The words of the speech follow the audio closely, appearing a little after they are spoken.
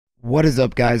What is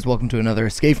up, guys? Welcome to another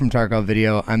Escape From Tarkov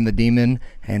video. I'm the Demon,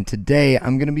 and today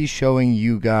I'm going to be showing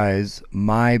you guys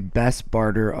my best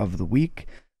barter of the week.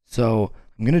 So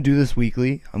I'm going to do this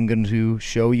weekly. I'm going to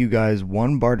show you guys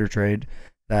one barter trade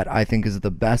that I think is the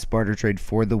best barter trade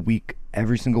for the week,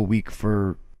 every single week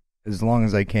for as long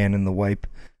as I can in the wipe,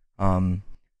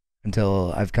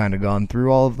 until I've kind of gone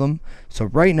through all of them. So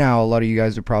right now, a lot of you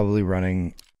guys are probably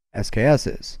running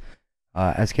SKSs.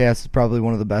 SKS is probably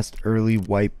one of the best early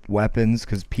wipe weapons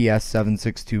because PS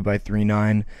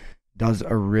 762x39 does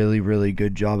a really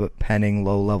good job at penning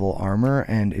low level armor,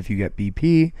 and if you get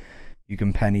BP you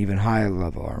can pen even higher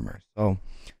level armor. So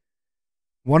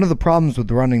one of the problems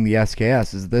with running the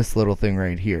SKS is this little thing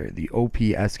right here, the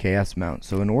OPSKS mount.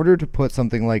 So in order to put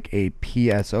something like a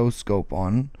PSO scope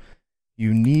on,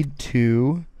 you need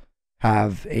to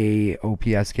have a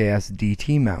OPSKS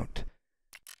DT mount.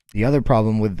 The other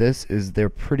problem with this is they're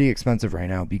pretty expensive right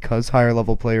now because higher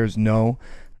level players know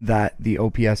that the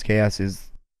OPSKS is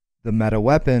the meta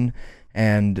weapon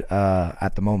and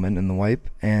at the moment in the wipe,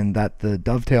 and that the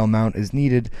Dovetail mount is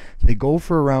needed. They go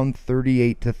for around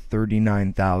 38 to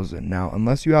 39,000. Now,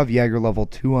 unless you have Jaeger level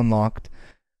 2 unlocked,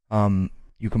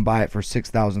 you can buy it for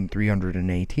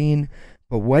 6,318.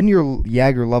 But when you're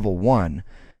Jaeger level 1,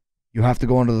 you have to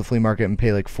go onto the flea market and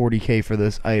pay like 40k for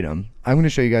this item. I'm going to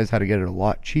show you guys how to get it a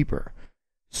lot cheaper.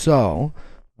 So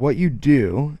what you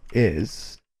do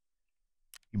is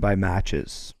you buy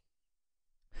matches.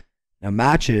 Now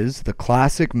matches, the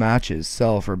classic matches,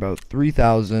 sell for about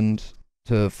 3,000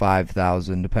 to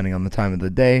 5,000 depending on the time of the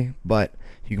day, but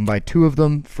you can buy 2 of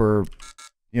them for,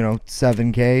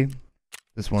 7k.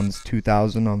 This one's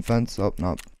 2,000 on fence. Oh,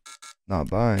 not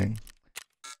buying.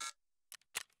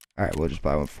 Alright, we'll just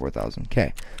buy one for 4,000.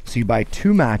 Okay, so you buy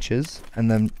 2 matches,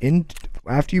 and then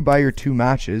after you buy your 2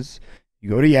 matches, you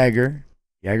go to Jaeger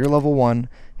level 1.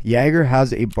 Jaeger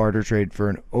has a barter trade for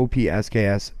an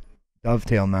OPSKS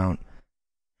Dovetail mount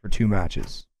for 2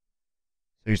 matches.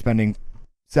 So you're spending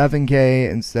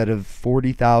 7k instead of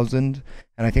 40,000,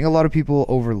 and I think a lot of people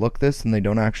overlook this and they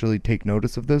don't actually take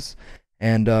notice of this,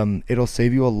 and it'll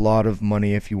save you a lot of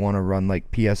money if you want to run like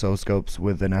PSO scopes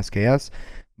with an SKS,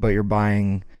 but you're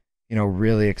buying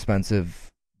really expensive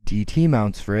DT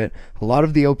mounts for it. A lot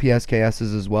of the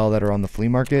OPSKSs as well that are on the flea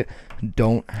market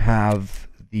don't have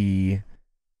the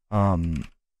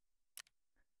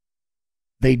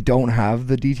they don't have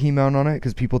the DT mount on it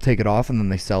because people take it off and then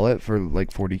they sell it for like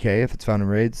 40k if it's found in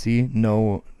raids. See,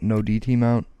 no DT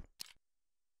mount,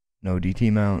 no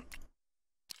DT mount,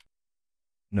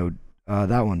 no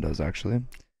that one does actually.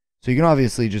 So you can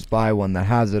obviously just buy one that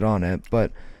has it on it,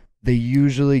 but they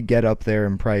usually get up there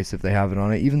in price if they have it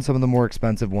on it. Even some of the more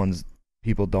expensive ones,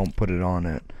 people don't put it on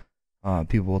it.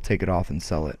 People will take it off and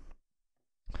sell it.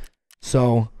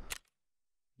 So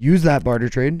use that barter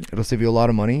trade. It'll save you a lot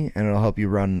of money, and it'll help you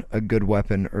run a good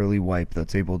weapon early wipe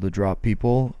that's able to drop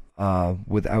people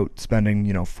without spending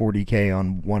 40k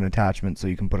on one attachment so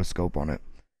you can put a scope on it.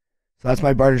 So that's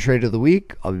my barter trade of the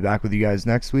week. I'll be back with you guys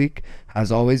next week.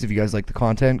 As always, if you guys like the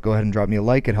content, go ahead and drop me a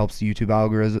like. It helps the YouTube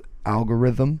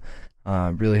algorithm.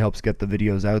 Really helps get the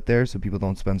videos out there so people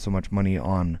don't spend so much money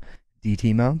on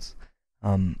DT mounts.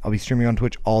 I'll be streaming on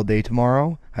Twitch all day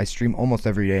tomorrow. I stream almost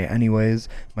every day anyways.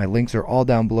 My links are all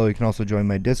down below. You can also join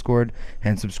my Discord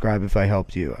and subscribe if I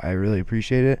helped you. I really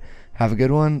appreciate it. Have a good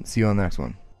one. See you on the next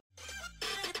one.